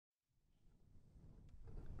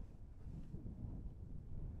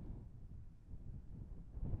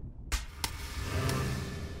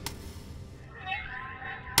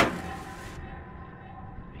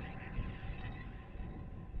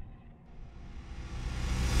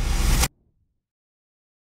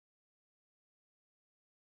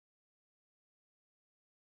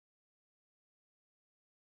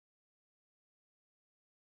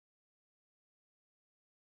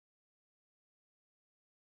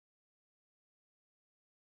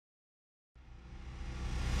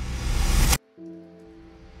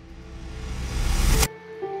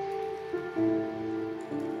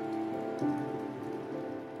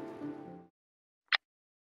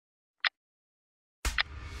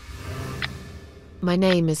My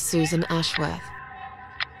name is Susan Ashworth.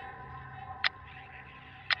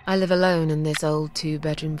 I live alone in this old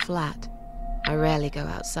two-bedroom flat. I rarely go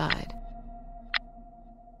outside.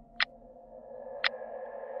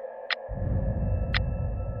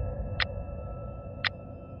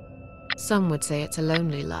 Some would say it's a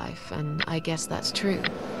lonely life, and I guess that's true,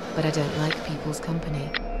 but I don't like people's company.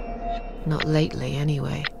 Not lately,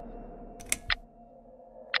 anyway.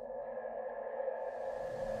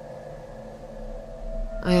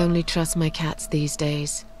 I only trust my cats these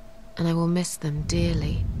days, and I will miss them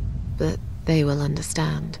dearly, but they will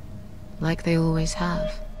understand, like they always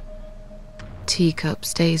have. Teacup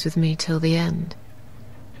stays with me till the end.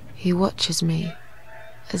 He watches me,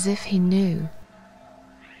 as if he knew.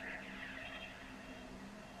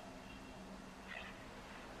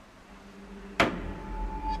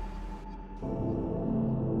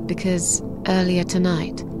 Because earlier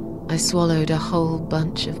tonight, I swallowed a whole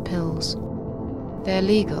bunch of pills. They're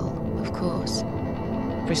legal, of course,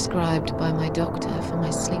 prescribed by my doctor for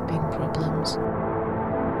my sleeping problems.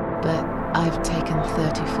 But I've taken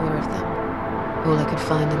 34 of them, all I could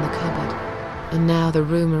find in the cupboard, and now the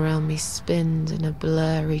room around me spins in a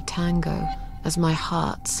blurry tango as my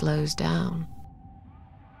heart slows down.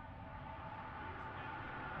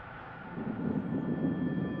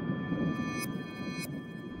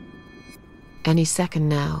 Any second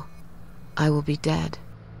now, I will be dead.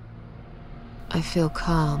 I feel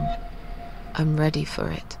calm. I'm ready for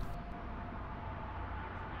it.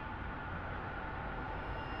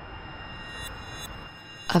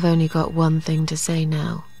 I've only got one thing to say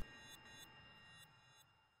now.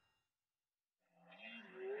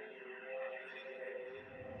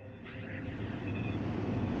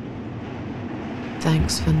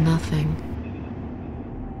 Thanks for nothing.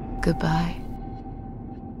 Goodbye.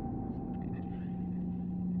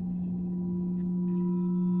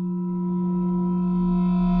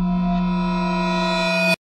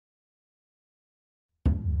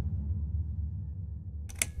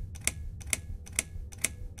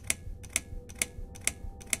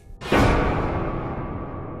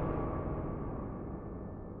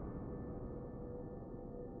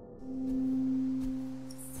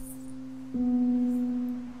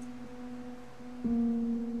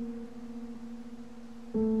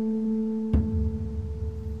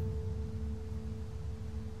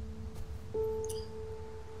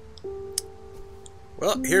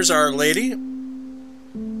 Well, here's Our Lady,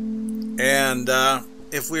 and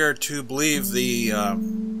if we are to believe the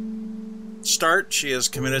start, she has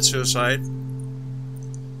committed suicide,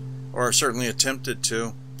 or certainly attempted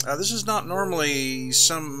to. This is not normally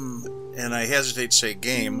and I hesitate to say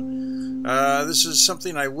game, this is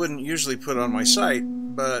something I wouldn't usually put on my site,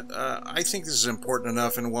 but I think this is important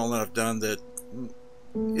enough and well enough done that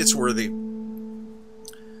it's worthy.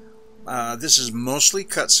 This is mostly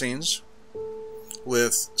cutscenes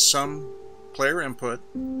with some player input,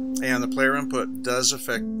 and the player input does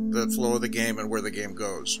affect the flow of the game and where the game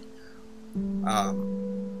goes.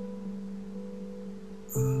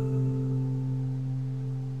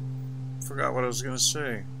 Forgot what I was going to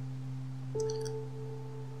say.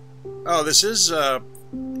 Oh, this is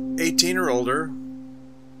 18 or older.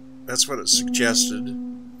 That's what it suggested.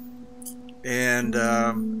 And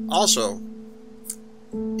also,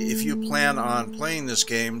 if you plan on playing this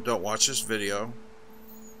game, don't watch this video.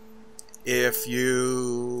 If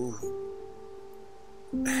you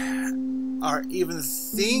are even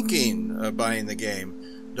thinking of buying the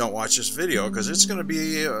game, don't watch this video, because it's going to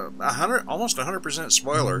be almost 100%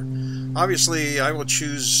 spoiler. Obviously, I will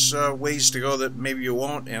choose ways to go that maybe you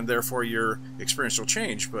won't, and therefore your experience will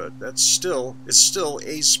change. But it's still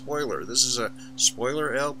a spoiler. This is a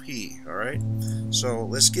spoiler LP. All right. So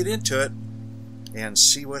let's get into it and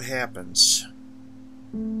see what happens.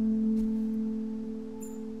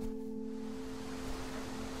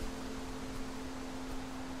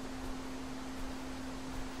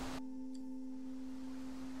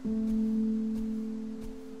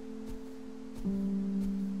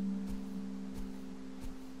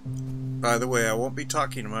 By the way, I won't be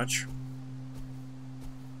talking much,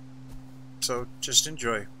 so just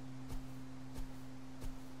enjoy.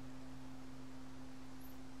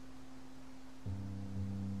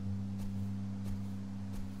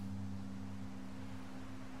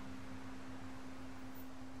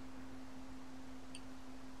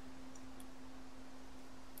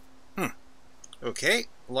 Okay,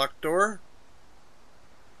 locked door.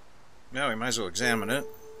 Now we might as well examine it.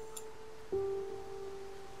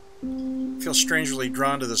 I feel strangely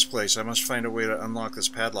drawn to this place. I must find a way to unlock this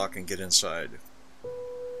padlock and get inside.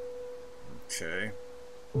 Okay.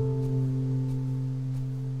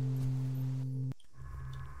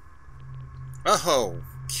 Oh,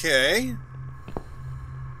 okay.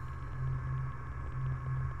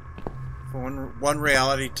 One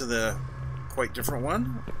reality to the quite different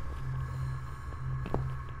one.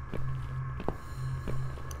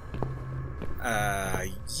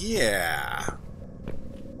 Yeah.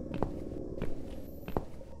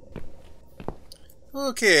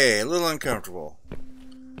 Okay, a little uncomfortable.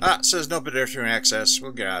 Ah, it says no pedestrian access.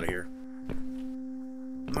 We'll get out of here.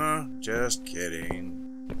 No, just kidding.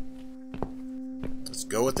 Let's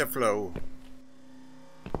go with the flow.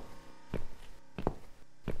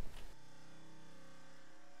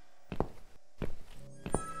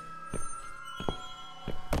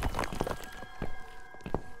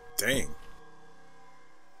 Dang.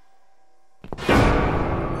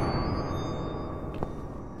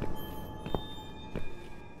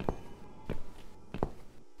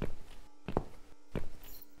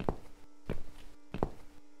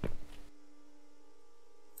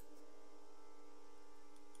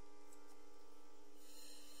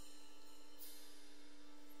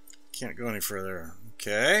 Can't go any further.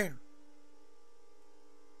 Okay.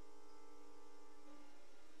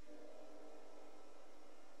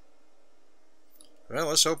 Well,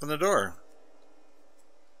 let's open the door.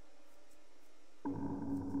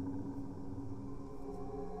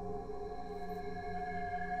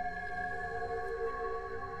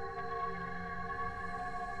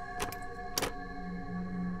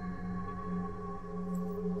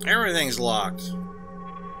 Everything's locked.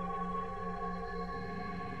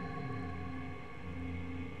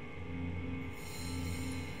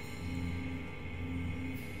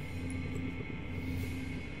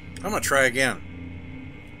 I'm gonna try again.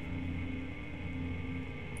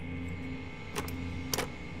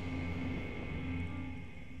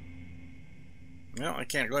 Well, I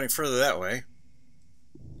can't go any further that way.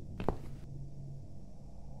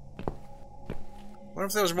 What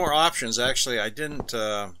if there was more options? Actually, I didn't,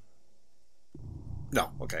 No,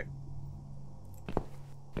 okay.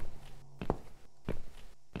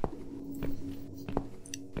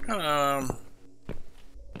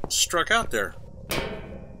 Struck out there.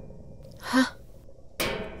 Huh?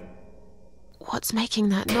 What's making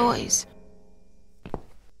that noise?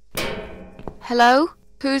 Hello?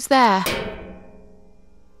 Who's there?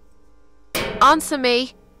 Answer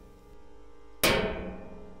me!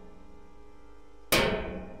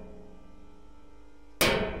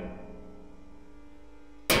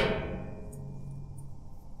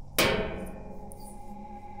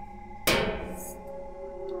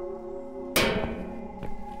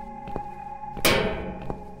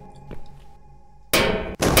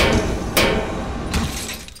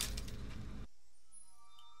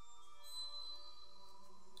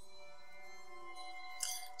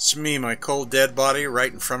 It's me, my cold dead body,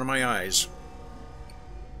 right in front of my eyes.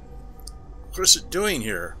 What is it doing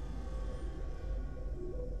here?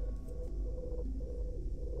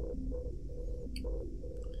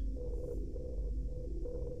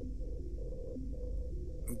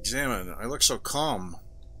 Examine. I look so calm.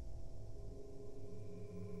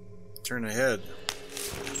 Turn ahead.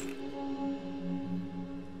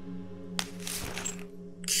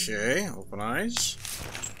 Okay, open eyes.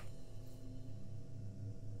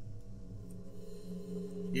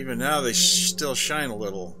 Even now, they still shine a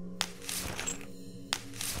little.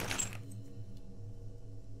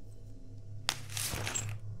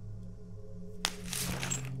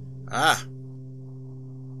 Ah.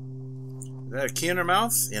 Is that a key in her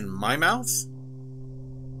mouth? In my mouth?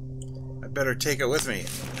 I better take it with me.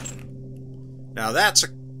 Now that's a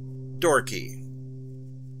door key.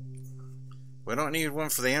 We don't need one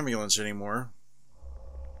for the ambulance anymore.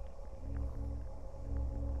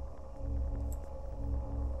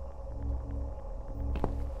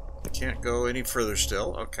 Can't go any further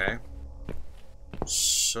still. Okay.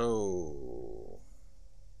 So...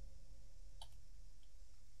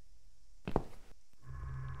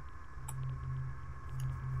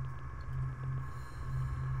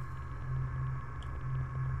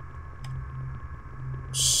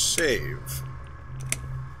 save.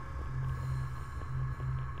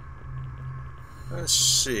 Let's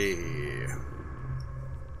see...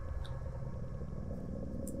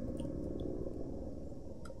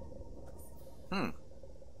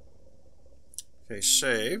 Okay,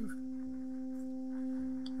 save.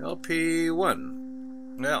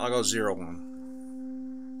 LP1. Yeah, I'll go 01.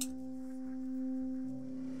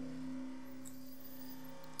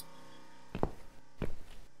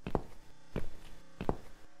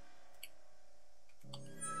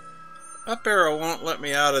 Up arrow won't let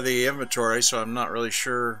me out of the inventory, so I'm not really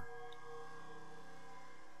sure.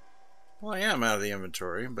 Well, I am out of the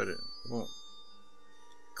inventory, but it won't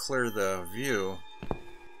clear the view.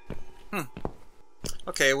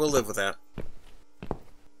 Okay, we'll live with that.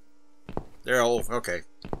 They're all okay.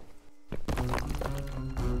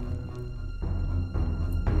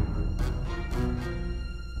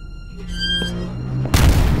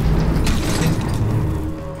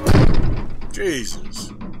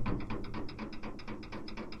 Jesus.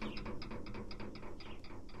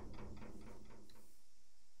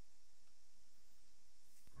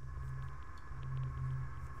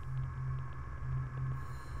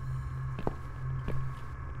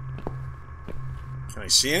 Can I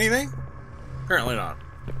see anything? Apparently not.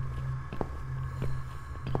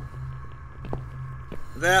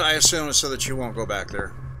 That, I assume, is so that you won't go back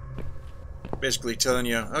there. Basically telling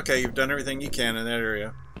you, okay, you've done everything you can in that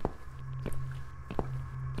area.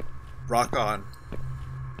 Rock on.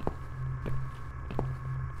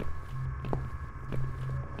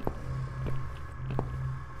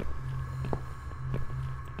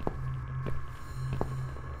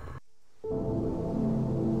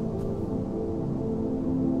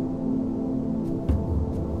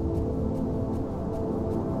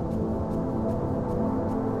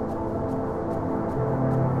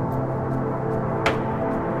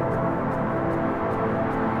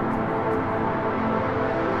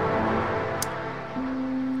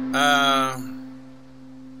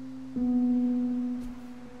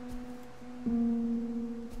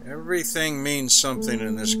 Everything means something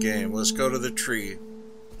in this game. Let's go to the tree.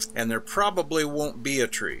 And there probably won't be a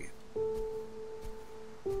tree.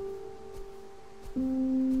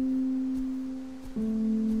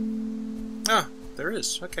 Ah, there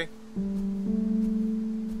is. Okay.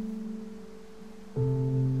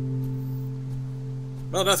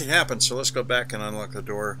 Well, nothing happened, so let's go back and unlock the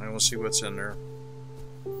door, and we'll see what's in there.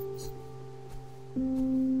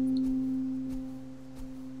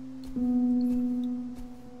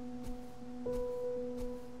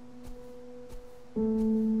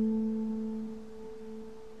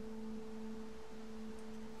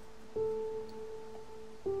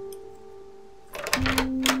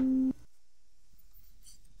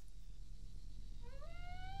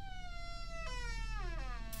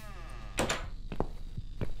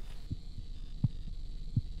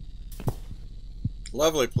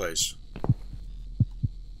 Lovely place.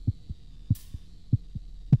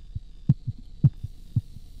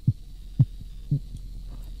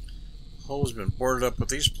 Hole's been boarded up with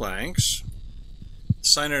these planks. The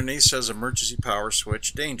sign underneath says emergency power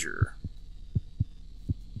switch danger.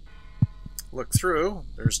 Look through.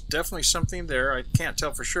 There's definitely something there. I can't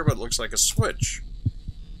tell for sure, but it looks like a switch.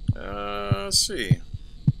 Let's see.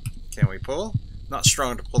 Can we pull? Not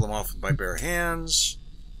strong to pull them off with my bare hands.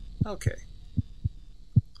 Okay.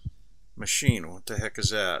 Machine, what the heck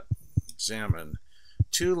is that? Examine.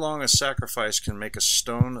 Too long a sacrifice can make a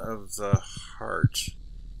stone of the heart.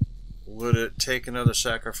 Would it take another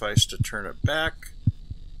sacrifice to turn it back?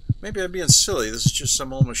 Maybe I'm being silly. This is just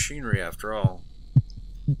some old machinery after all.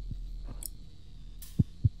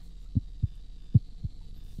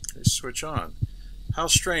 Okay, switch on. How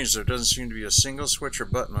strange, there doesn't seem to be a single switch or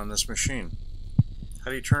button on this machine.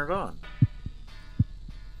 How do you turn it on?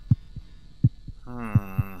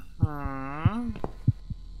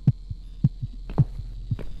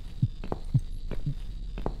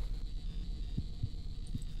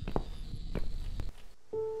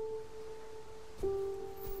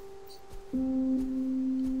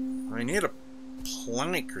 I need a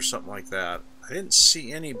plank or something like that. I didn't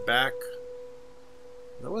see any back.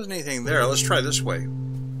 There wasn't anything there. Let's try this way.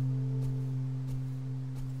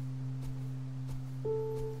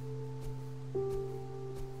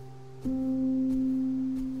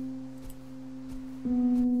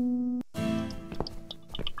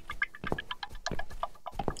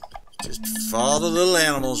 Just follow the little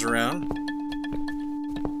animals around.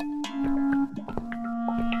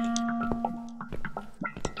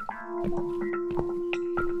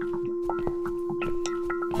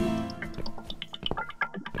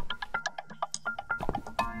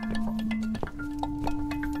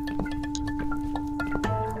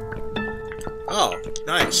 Oh,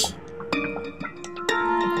 nice.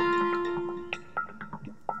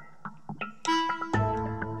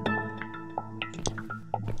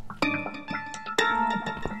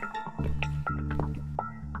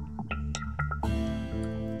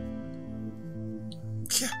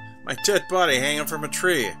 My dead body hanging from a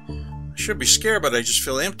tree. I should be scared, but I just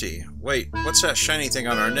feel empty. Wait, what's that shiny thing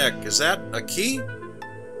on our neck? Is that a key?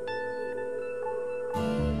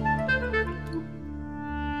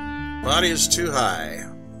 Body is too high.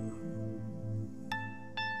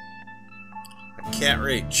 I can't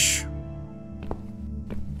reach.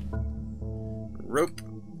 Rope.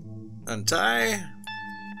 Untie.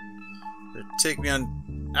 It'd take me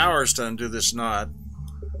hours to undo this knot.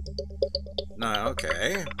 No,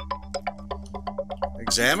 okay.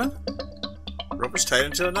 Examine. Rope is tied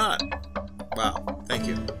into a knot. Wow, thank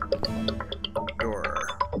you. Door.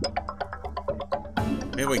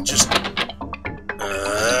 Maybe we just...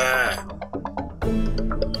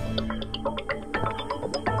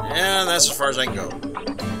 And that's as far as I can go.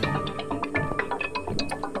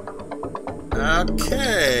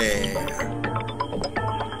 Okay.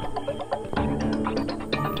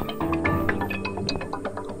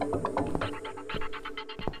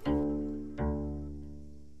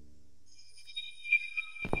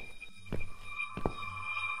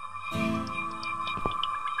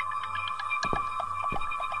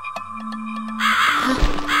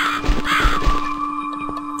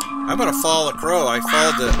 I'm gonna follow the crow. I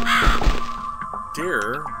followed the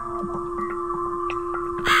deer.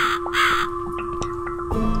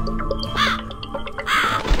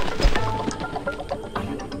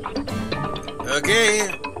 Okay.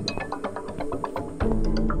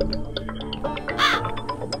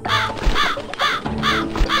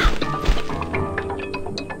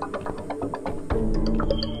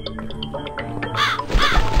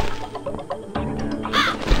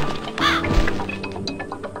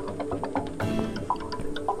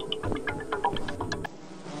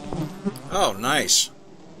 Oh, nice.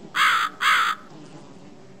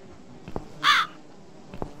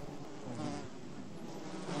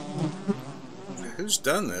 Who's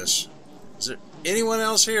done this? Is there anyone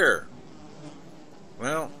else here?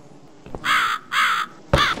 Well...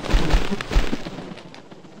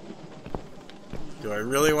 do I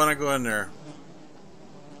really want to go in there?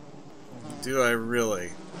 Do I really?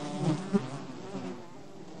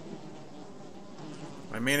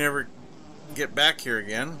 I may never get back here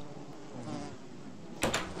again.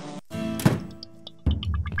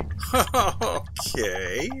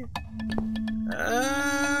 Okay.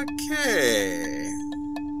 Okay.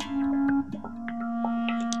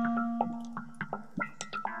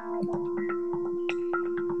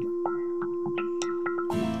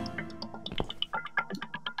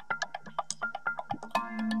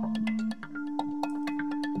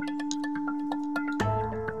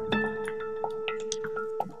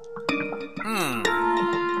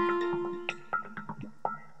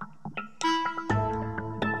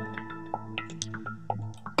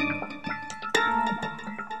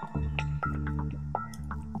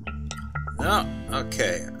 No,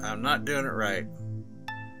 okay, I'm not doing it right.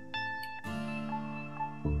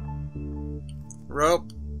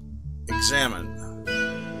 Rope, examine.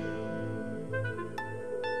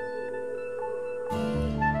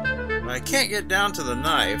 I can't get down to the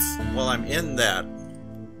knife while I'm in that.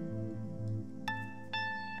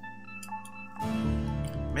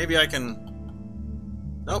 Maybe I can...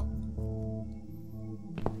 Nope.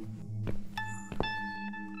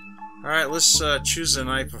 Alright, let's choose a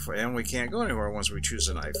knife, and we can't go anywhere once we choose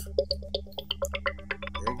a knife.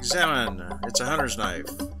 Examine. It's a hunter's knife.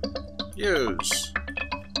 Use.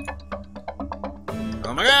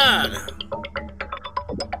 Oh my god!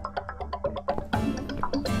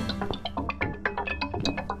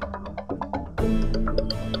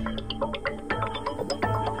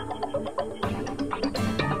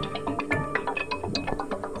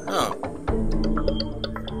 Oh.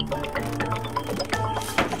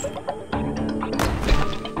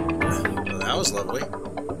 Well, that was lovely.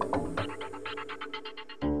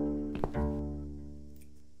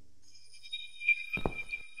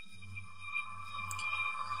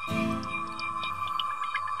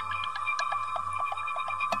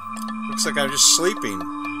 Looks like I'm just sleeping.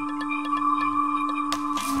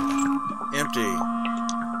 Empty.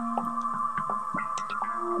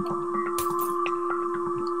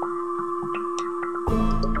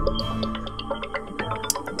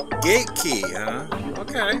 Gate key, huh?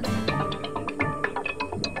 Okay.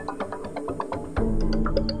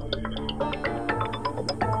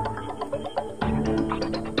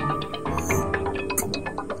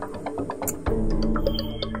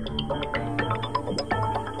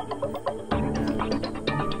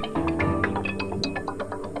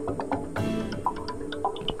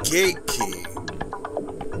 Gate key.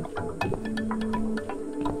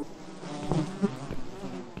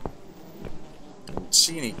 Don't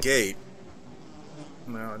see any gate.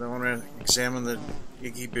 No, I don't want to examine the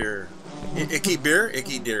icky beer. Icky beer?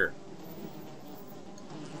 Icky deer.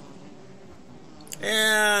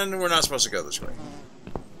 And we're not supposed to go this way.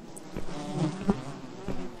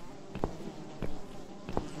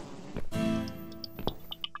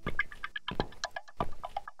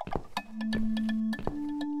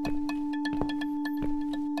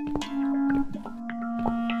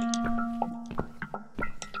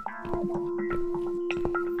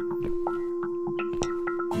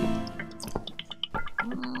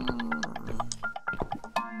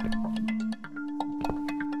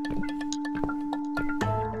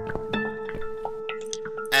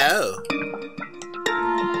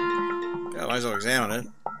 might as well examine it.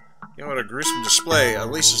 You know what a gruesome display.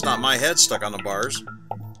 At least it's not my head stuck on the bars.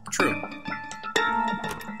 True.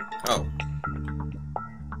 Oh.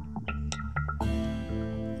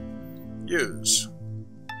 Use.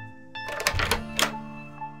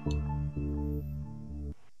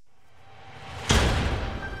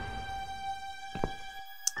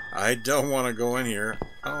 I don't want to go in here.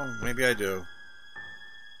 Oh, maybe I do.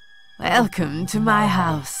 Welcome to my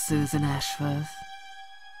house, Susan Ashworth.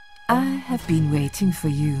 I have been waiting for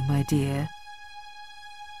you, my dear.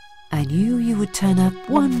 I knew you would turn up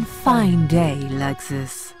one fine day like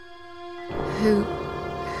this. Who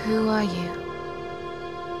are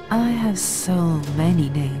you? I have so many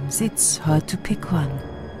names, it's hard to pick one.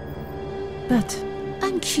 But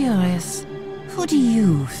I'm curious, who do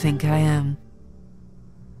you think I am?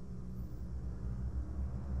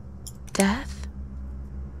 Death?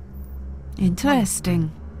 Interesting.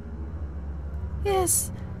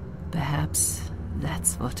 Yes, perhaps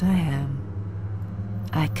that's what I am.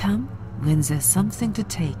 I come when there's something to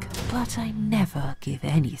take, but I never give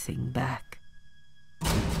anything back.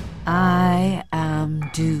 I am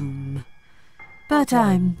doom, but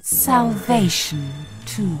I'm salvation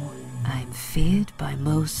too. I'm feared by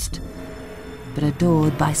most, but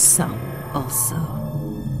adored by some also.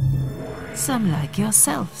 Some like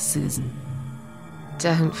yourself, Susan.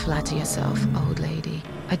 Don't flatter yourself, old lady.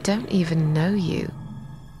 I don't even know you.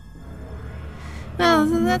 Well,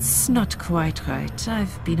 that's not quite right.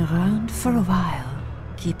 I've been around for a while,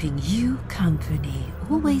 keeping you company.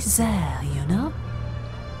 Always there, you know?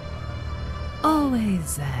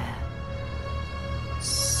 Always there.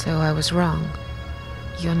 So I was wrong.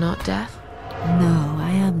 You're not Death? No,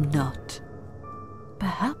 I am not.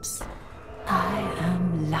 Perhaps I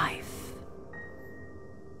am life.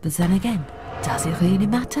 But then again, does it really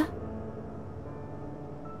matter?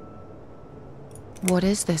 What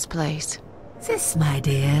is this place? This, my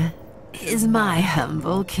dear, is my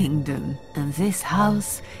humble kingdom, and this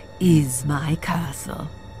house is my castle.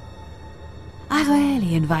 I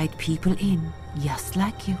rarely invite people in, just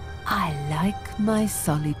like you. I like my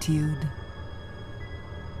solitude.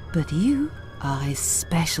 But you are a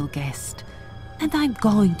special guest, and I'm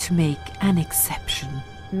going to make an exception.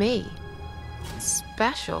 Me?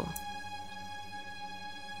 Special?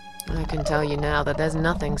 I can tell you now that there's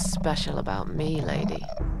nothing special about me, lady.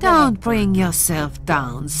 Don't bring yourself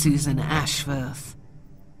down, Susan Ashworth.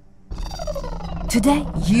 Today,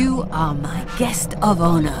 you are my guest of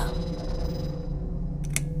honor.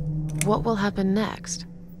 What will happen next?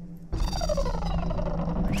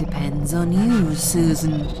 Depends on you,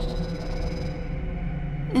 Susan.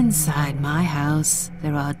 Inside my house,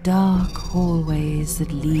 there are dark hallways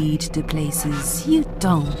that lead to places you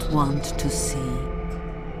don't want to see.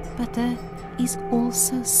 But there is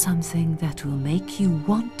also something that will make you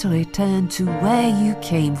want to return to where you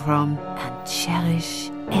came from and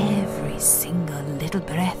cherish every single little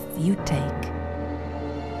breath you take.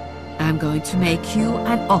 I'm going to make you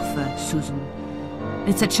an offer, Susan.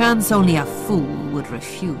 It's a chance only a fool would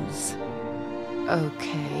refuse.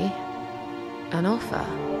 Okay. An offer?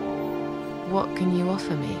 What can you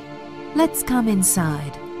offer me? Let's come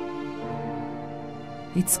inside.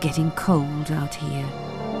 It's getting cold out here.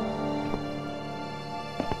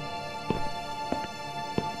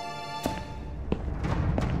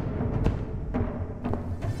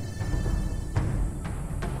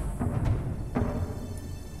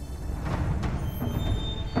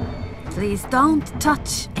 Please don't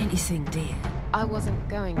touch anything, dear. I wasn't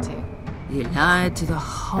going to. You lied to the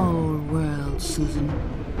whole world, Susan.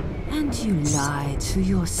 And you lied to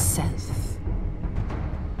yourself.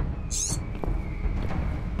 Is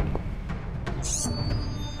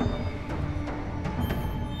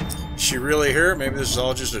she really here? Maybe this is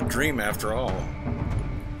all just a dream after all.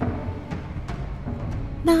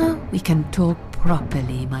 Now we can talk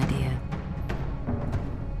properly, my dear.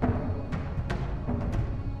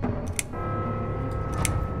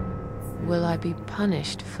 Will I be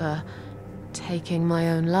punished for taking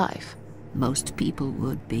my own life? Most people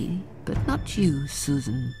would be, but not you,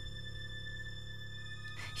 Susan.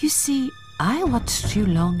 You see, I watched you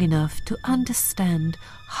long enough to understand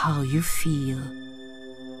how you feel.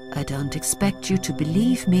 I don't expect you to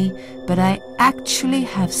believe me, but I actually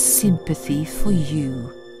have sympathy for you.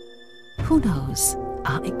 Who knows,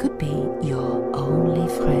 I could be your only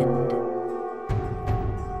friend.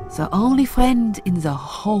 The only friend in the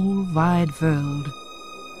whole wide world.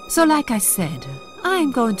 So like I said,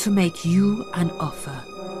 I'm going to make you an offer.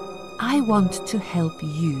 I want to help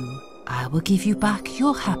you. I will give you back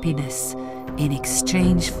your happiness in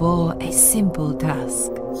exchange for a simple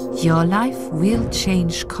task. Your life will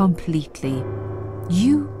change completely.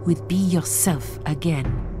 you would be yourself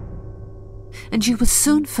again. And you will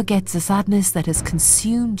soon forget the sadness that has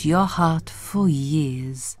consumed your heart for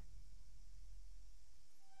years.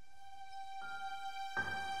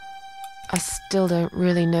 I still don't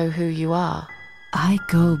really know who you are. I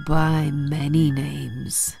go by many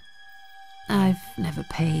names. I've never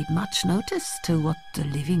paid much notice to what the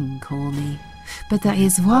living call me, but there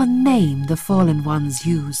is one name the fallen ones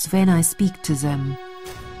use when I speak to them.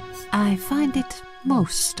 I find it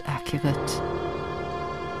most accurate.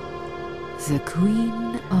 The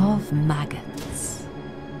Queen of Maggots.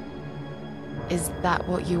 Is that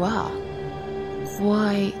what you are?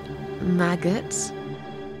 Why, maggots?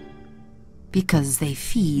 Because they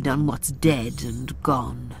feed on what's dead and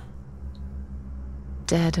gone.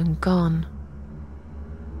 Dead and gone.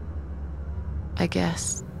 I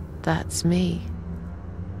guess that's me.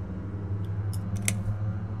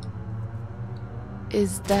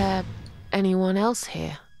 Is there anyone else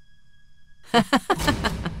here?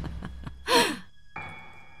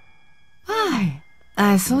 Why,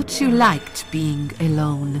 I thought you liked being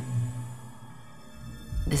alone.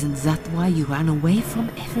 Isn't that why you ran away from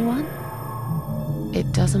everyone?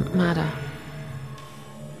 It doesn't matter.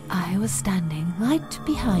 I was standing right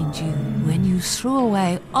behind you when you threw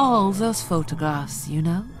away all those photographs, you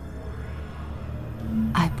know?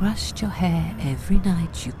 I brushed your hair every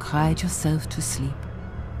night you cried yourself to sleep.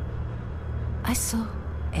 I saw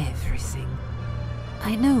everything.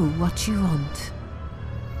 I know what you want,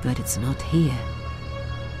 but it's not here.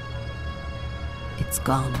 It's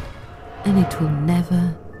gone, and it will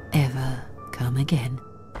never, ever come again.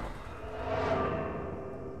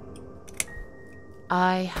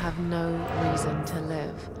 I have no reason to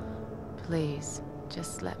live. Please,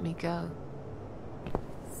 just let me go.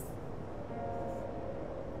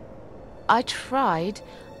 I tried.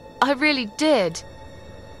 I really did.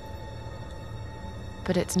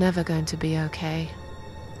 But it's never going to be okay.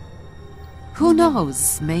 Who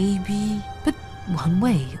knows, maybe, but one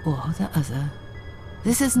way or the other.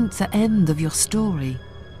 This isn't the end of your story.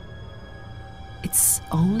 It's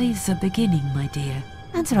only the beginning, my dear.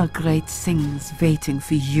 And there are great things waiting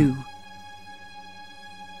for you.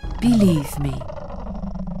 Believe me.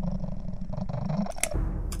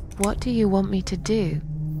 What do you want me to do?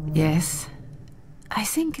 Yes, I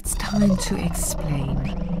think it's time to explain.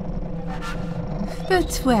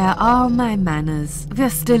 But where are my manners? We're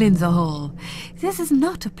still in the hall. This is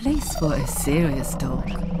not a place for a serious talk.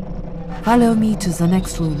 Follow me to the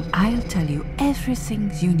next room. I'll tell you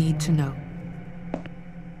everything you need to know.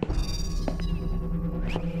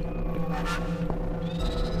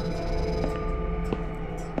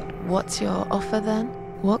 What's your offer then?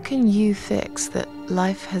 What can you fix that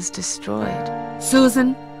life has destroyed?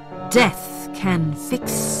 Susan, death can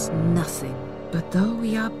fix nothing. But though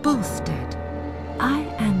we are both dead, I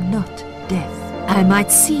am not death. I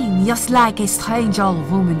might seem just like a strange old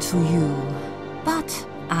woman to you, but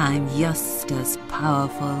I'm just as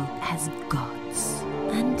powerful as gods.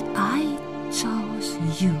 And I chose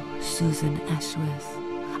you, Susan Ashworth.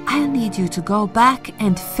 I'll need you to go back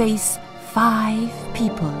and face 5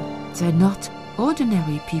 people. They're not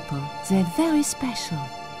ordinary people. They're very special.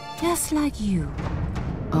 Just like you.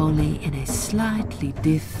 Only in a slightly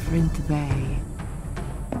different way.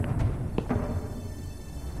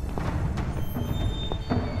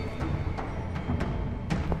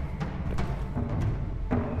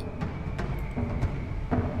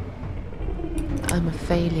 I'm a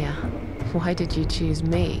failure. Why did you choose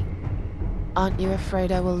me? Aren't you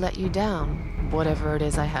afraid I will let you down, whatever it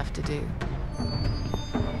is I have to do?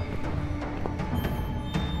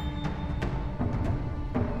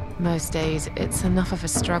 Most days, it's enough of a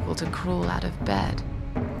struggle to crawl out of bed.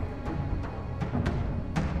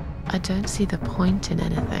 I don't see the point in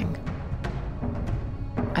anything.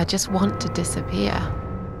 I just want to disappear.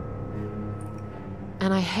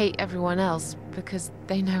 And I hate everyone else because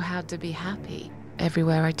they know how to be happy.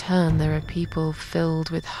 Everywhere I turn, there are people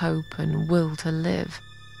filled with hope and will to live.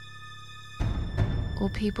 Or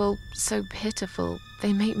people so pitiful,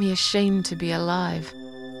 they make me ashamed to be alive.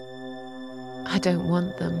 I don't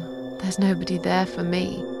want them. There's nobody there for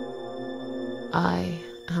me. I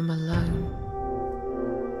am alone.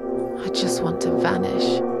 I just want to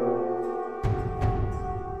vanish.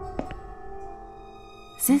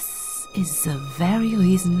 This is the very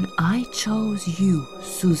reason I chose you,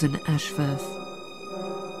 Susan Ashworth.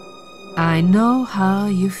 I know how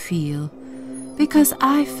you feel, because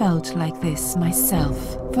I felt like this myself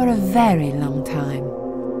for a very long time.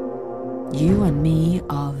 You and me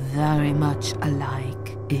are very much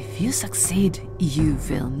alike. If you succeed, you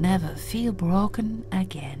will never feel broken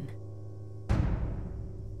again.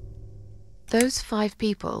 Those 5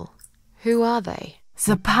 people, who are they?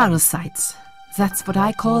 The parasites, that's what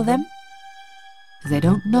I call them. They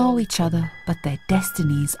don't know each other, but their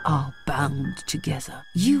destinies are bound together.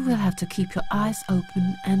 You will have to keep your eyes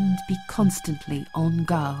open and be constantly on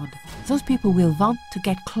guard. Those people will want to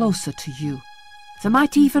get closer to you. They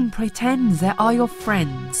might even pretend they are your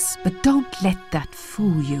friends, but don't let that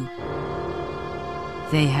fool you.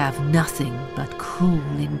 They have nothing but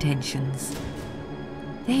cruel intentions.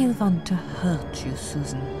 They'll want to hurt you,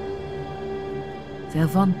 Susan. They'll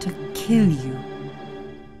want to kill you.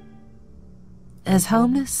 As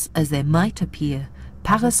harmless as they might appear,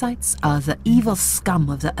 parasites are the evil scum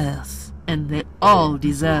of the earth, and they all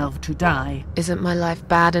deserve to die. Isn't my life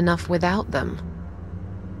bad enough without them?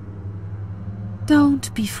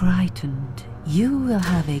 Don't be frightened. You will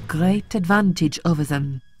have a great advantage over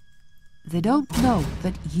them. They don't know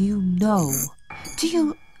that you know. Do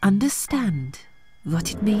you understand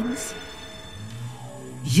what it means?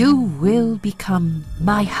 You will become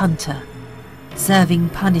my hunter, serving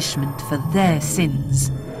punishment for their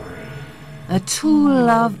sins. A tool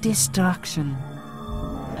of destruction.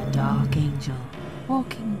 A dark angel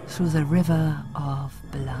walking through the river of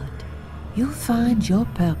blood. You find your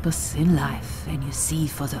purpose in life and you see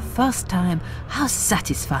for the first time how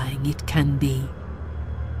satisfying it can be.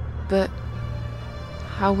 But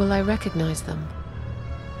how will I recognize them?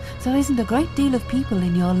 There isn't a great deal of people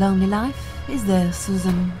in your lonely life, is there,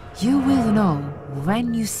 Susan? You will know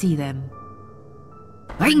when you see them.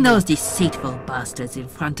 Bring those deceitful bastards in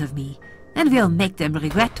front of me, and we'll make them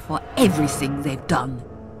regret for everything they've done.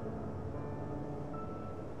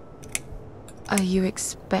 Are you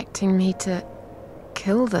expecting me to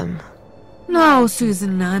kill them? No,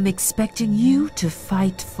 Susan, I'm expecting you to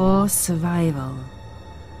fight for survival.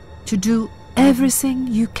 To do everything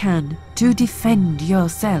you can to defend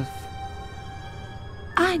yourself.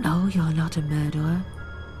 I know you're not a murderer.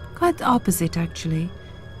 Quite the opposite, actually.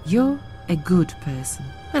 You're a good person.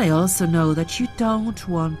 But I also know that you don't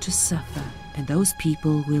want to suffer, and those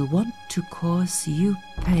people will want to cause you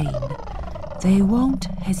pain. They won't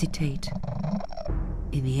hesitate.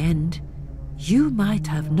 In the end, you might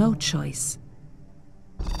have no choice.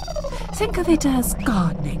 Think of it as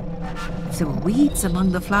gardening. If there were weeds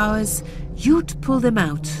among the flowers, you'd pull them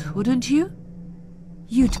out, wouldn't you?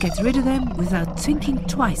 You'd get rid of them without thinking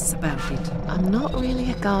twice about it. I'm not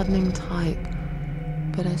really a gardening type,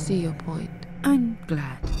 but I see your point. I'm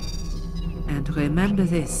glad. And remember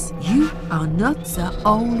this, you are not the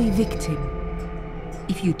only victim.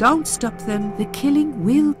 If you don't stop them, the killing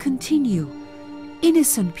will continue.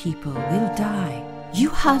 Innocent people will die. You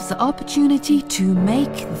have the opportunity to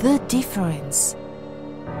make the difference.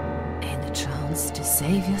 And a chance to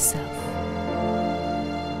save yourself.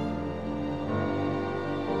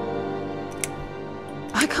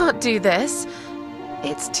 I can't do this.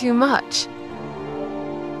 It's too much.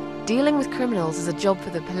 Dealing with criminals is a job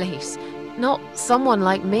for the police, not someone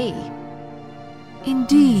like me.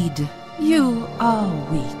 Indeed, you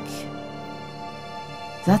are weak.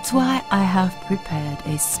 That's why I have prepared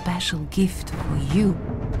a special gift for you.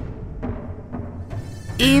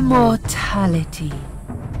 Immortality.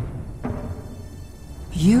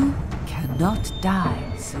 You cannot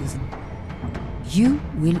die, Susan. You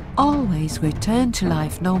will always return to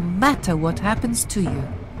life no matter what happens to you.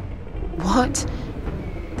 What?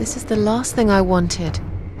 This is the last thing I wanted.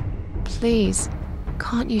 Please,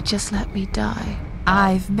 can't you just let me die?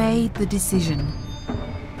 I've made the decision.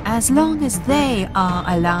 As long as they are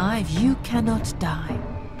alive, you cannot die.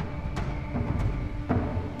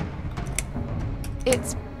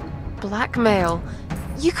 It's blackmail.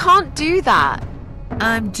 You can't do that.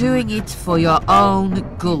 I'm doing it for your own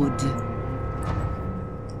good.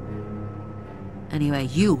 Anyway,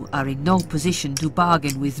 you are in no position to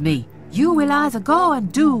bargain with me. You will either go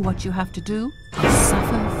and do what you have to do, or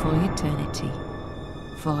suffer for eternity,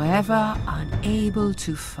 forever unable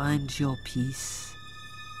to find your peace.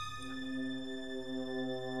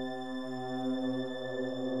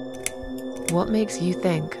 What makes you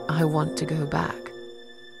think I want to go back?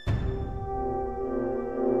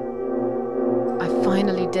 I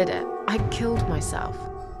finally did it. I killed myself.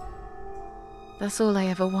 That's all I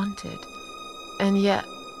ever wanted. And yet,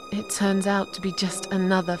 it turns out to be just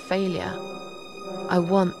another failure. I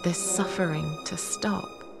want this suffering to stop.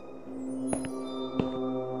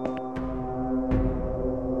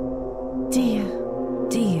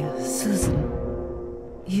 Dear Susan,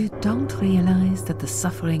 you don't realize that the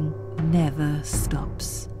suffering never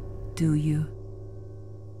stops, do you?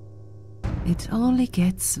 It only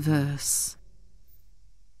gets worse.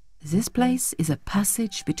 This place is a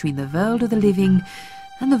passage between the world of the living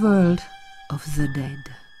and the world of the dead.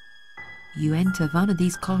 You enter one of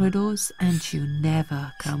these corridors and you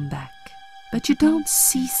never come back. But you don't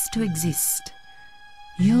cease to exist.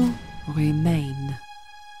 You remain.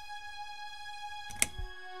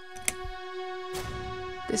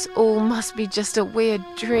 This all must be just a weird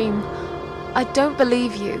dream. I don't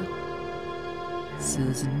believe you.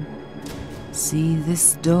 Susan, see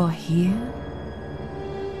this door here?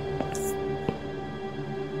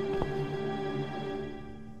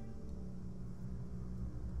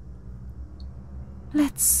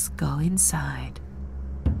 Let's go inside.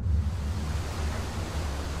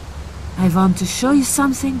 I want to show you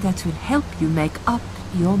something that will help you make up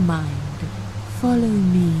your mind. Follow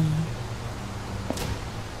me.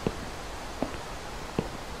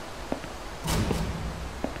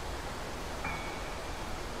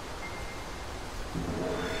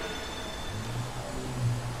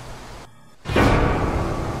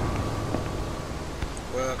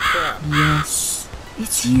 Well, crap. Yes,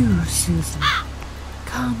 it's you, Susan.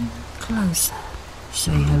 Come closer.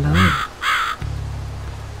 Say hello.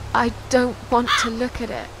 I don't want to look at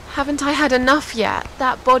it. Haven't I had enough yet?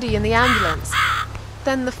 That body in the ambulance.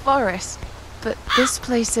 Then the forest. But this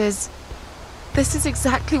place is... This is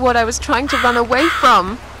exactly what I was trying to run away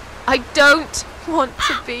from. I don't want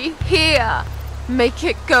to be here. Make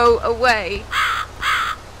it go away.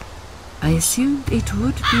 I assumed it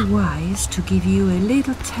would be wise to give you a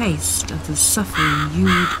little taste of the suffering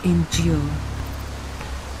you'd endure.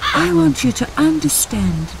 I want you to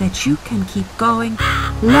understand that you can keep going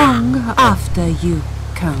long after you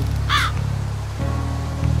can't.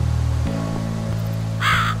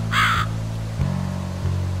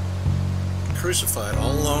 Crucified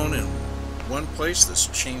all alone in one place that's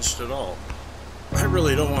changed it all. I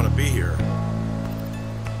really don't want to be here.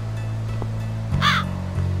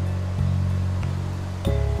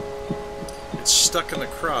 It's stuck in the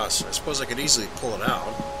cross. I suppose I could easily pull it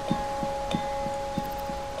out.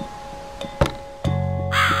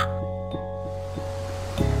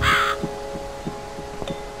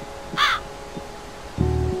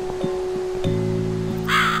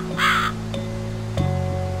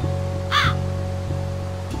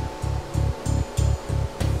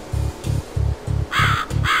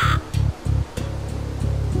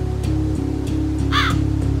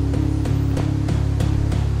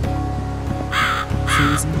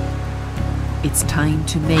 It's time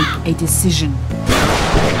to make a decision.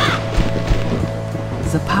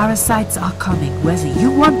 The parasites are coming, whether you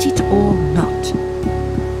want it or not.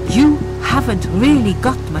 You haven't really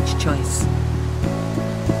got much choice.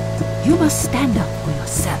 You must stand up for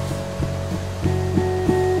yourself.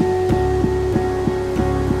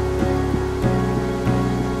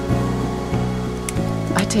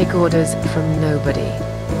 I take orders from nobody.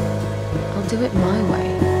 I'll do it my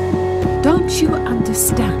way. Don't you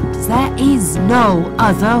understand? There is no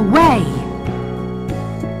other way.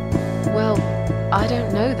 Well, I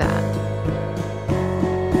don't know that.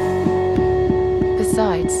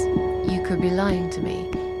 Besides, you could be lying to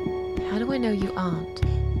me. How do I know you aren't?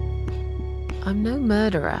 I'm no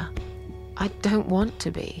murderer. I don't want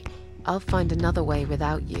to be. I'll find another way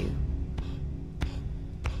without you.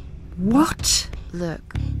 What?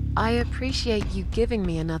 Look, I appreciate you giving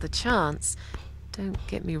me another chance. Don't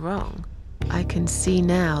get me wrong. I can see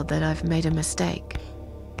now that I've made a mistake,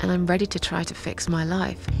 and I'm ready to try to fix my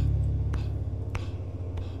life.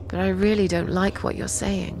 But I really don't like what you're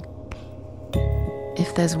saying.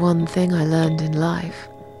 If there's one thing I learned in life,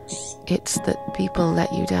 it's that people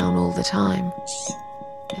let you down all the time.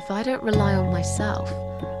 If I don't rely on myself,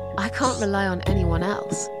 I can't rely on anyone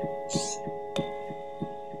else.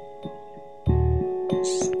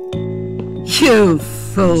 You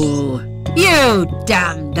fool! You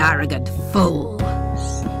damned arrogant fool!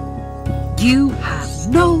 You have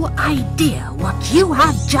no idea what you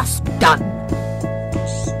have just done.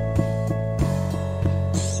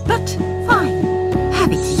 But fine,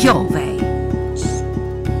 have it your way.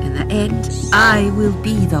 In the end, I will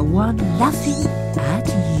be the one laughing at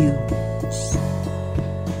you.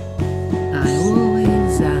 I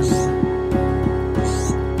always am.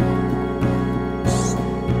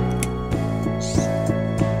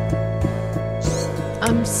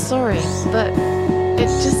 I'm sorry, but it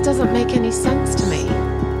just doesn't make any sense to me.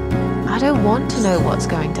 I don't want to know what's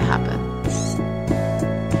going to happen.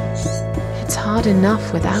 It's hard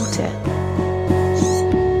enough without it.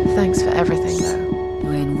 Thanks for everything, though.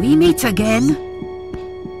 When we meet again,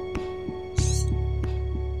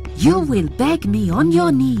 you will beg me on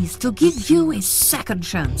your knees to give you a second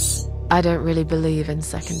chance. I don't really believe in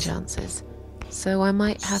second chances, so I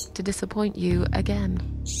might have to disappoint you again.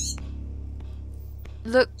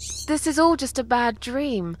 Look, this is all just a bad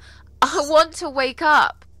dream. I want to wake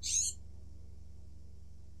up.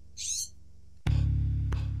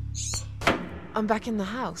 I'm back in the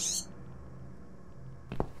house.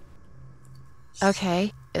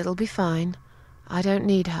 Okay, it'll be fine. I don't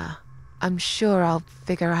need her. I'm sure I'll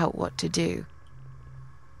figure out what to do.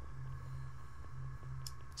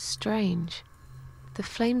 Strange. The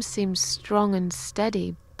flame seems strong and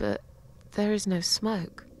steady, but there is no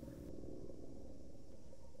smoke.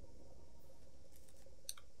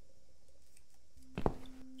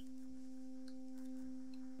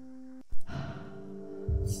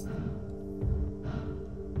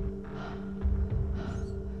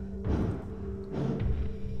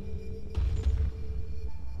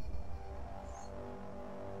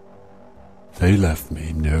 They left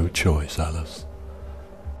me no choice, Alice.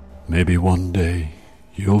 Maybe one day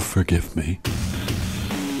you'll forgive me.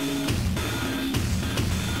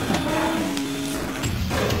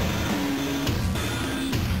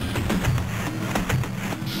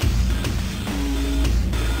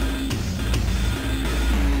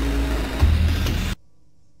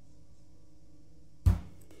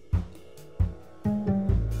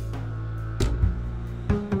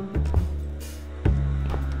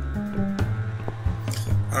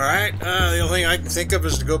 Alright, the only thing I can think of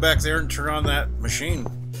is to go back there and turn on that machine.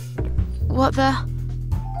 What the?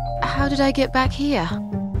 How did I get back here?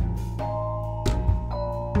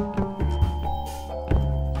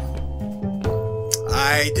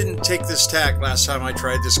 I didn't take this tack last time I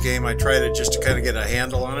tried this game. I tried it just to kind of get a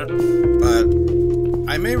handle on it, but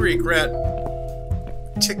I may regret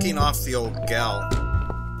ticking off the old gal.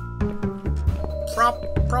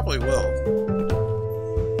 Probably will.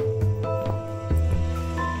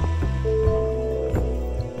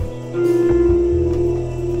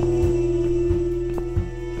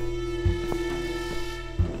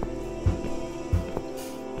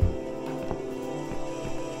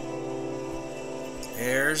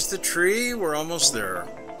 There's the tree. We're almost there.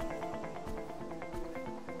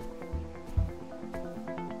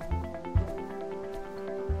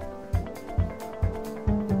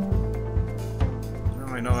 Now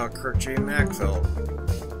I know how Kurt J. Mack felt.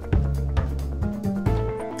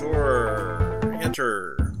 Door.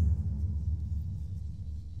 Enter.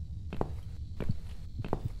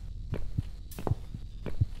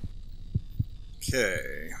 Okay.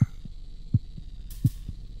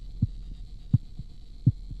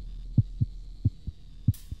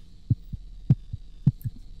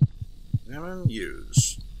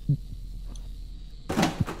 Use.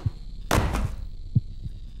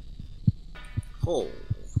 Hole.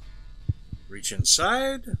 Reach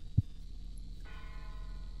inside.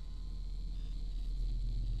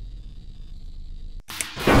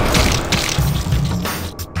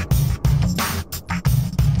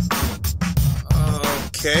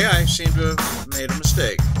 Okay, I seem to have made a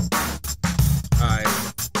mistake.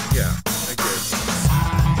 Yeah, I did.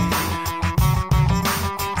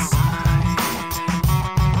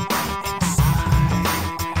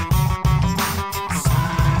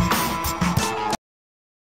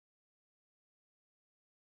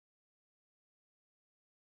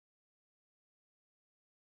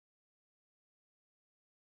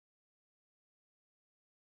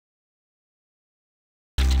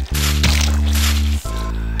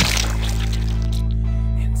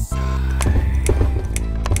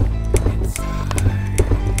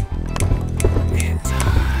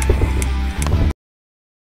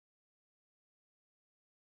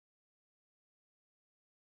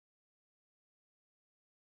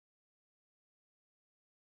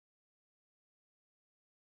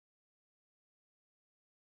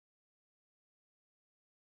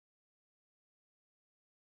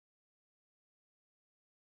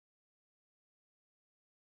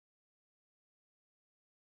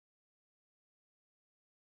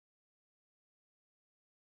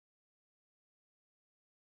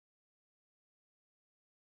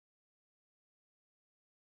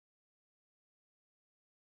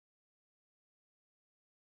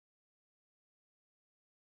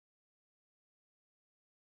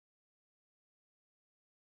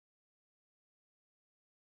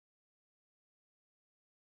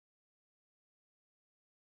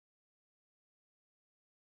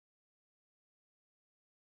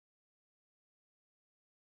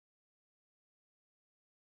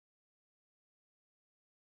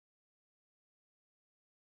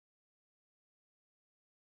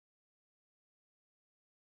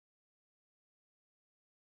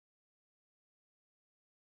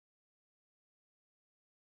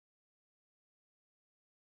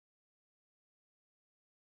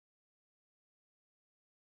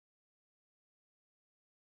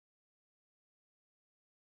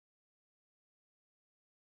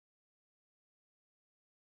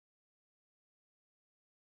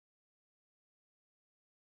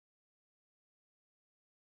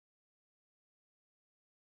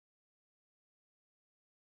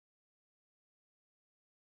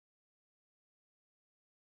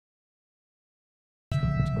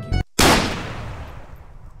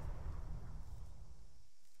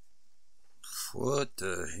 What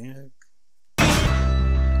the heck?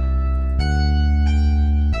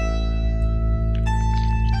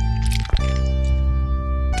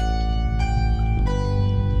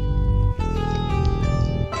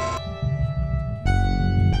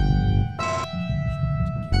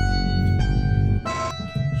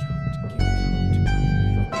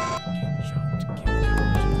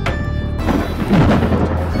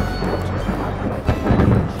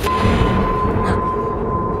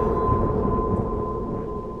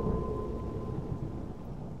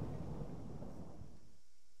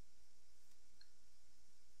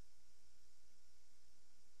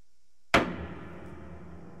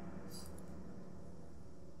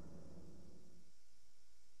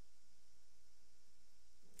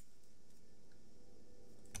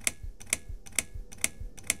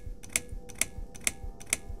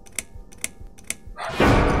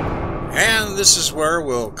 And this is where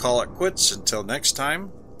we'll call it quits until next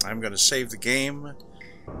time. I'm going to save the game,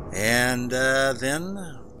 and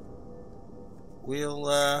then we'll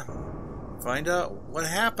find out what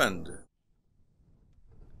happened.